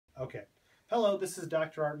Okay. Hello, this is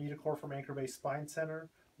Dr. Art Niederkor from Anchor Bay Spine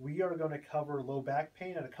Center. We are going to cover low back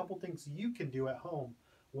pain and a couple things you can do at home.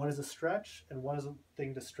 One is a stretch and one is a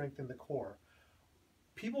thing to strengthen the core.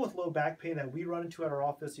 People with low back pain that we run into at our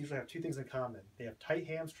office usually have two things in common. They have tight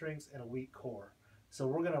hamstrings and a weak core. So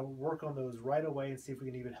we're going to work on those right away and see if we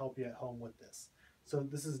can even help you at home with this. So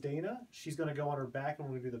this is Dana. She's going to go on her back and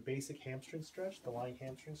we're going to do the basic hamstring stretch, the lying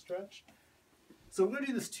hamstring stretch. So we're going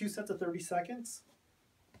to do this 2 sets of 30 seconds.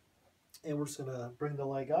 And we're just going to bring the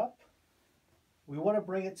leg up. We want to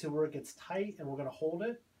bring it to where it gets tight and we're going to hold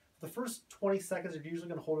it. The first 20 seconds, you're usually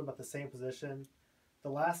going to hold it about the same position.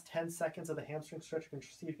 The last 10 seconds of the hamstring stretch, you can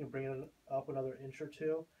see if you can bring it up another inch or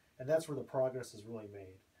two, and that's where the progress is really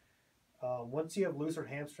made. Once you have looser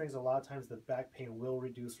hamstrings, a lot of times the back pain will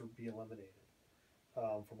reduce or be eliminated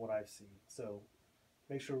from what I've seen. So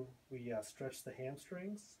make sure we stretch the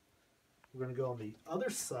hamstrings. We're going to go on the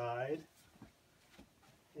other side.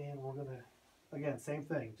 And we're gonna, again, same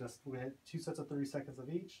thing. Just we had 2 sets of 30 seconds of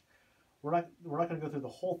each. We're not gonna go through the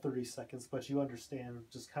whole 30 seconds, but you understand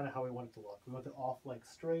just kind of how we want it to look. We want the off leg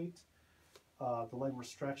straight, the leg we're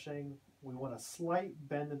stretching. We want a slight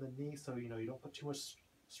bend in the knee, so you don't put too much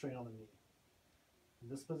strain on the knee. In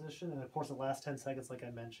this position, and of course the last 10 seconds, like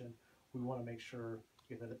I mentioned, we want to make sure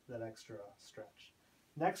you get that extra stretch.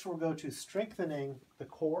 Next, we'll go to strengthening the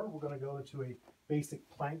core. We're going to go into a basic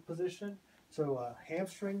plank position. So a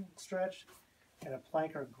hamstring stretch and a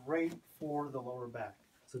plank are great for the lower back.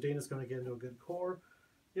 So Dana's going to get into a good core.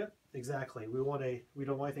 Yep, exactly. We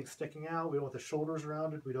don't want anything sticking out. We don't want the shoulders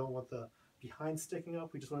rounded. We don't want the behind sticking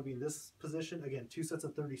up. We just want to be in this position. Again, 2 sets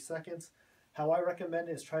of 30 seconds. How I recommend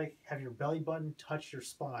it is try to have your belly button touch your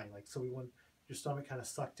spine. So we want your stomach kind of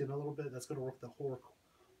sucked in a little bit. That's going to work the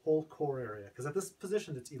whole core area. Because at this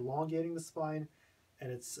position, it's elongating the spine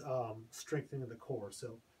and it's strengthening the core.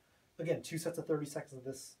 So again, 2 sets of 30 seconds of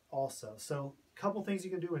this also. So a couple things you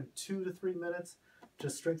can do in 2 to 3 minutes to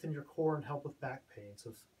strengthen your core and help with back pain.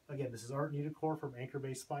 So again, this is Art Niederkor from Anchor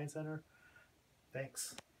Bay Spine Center.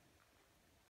 Thanks.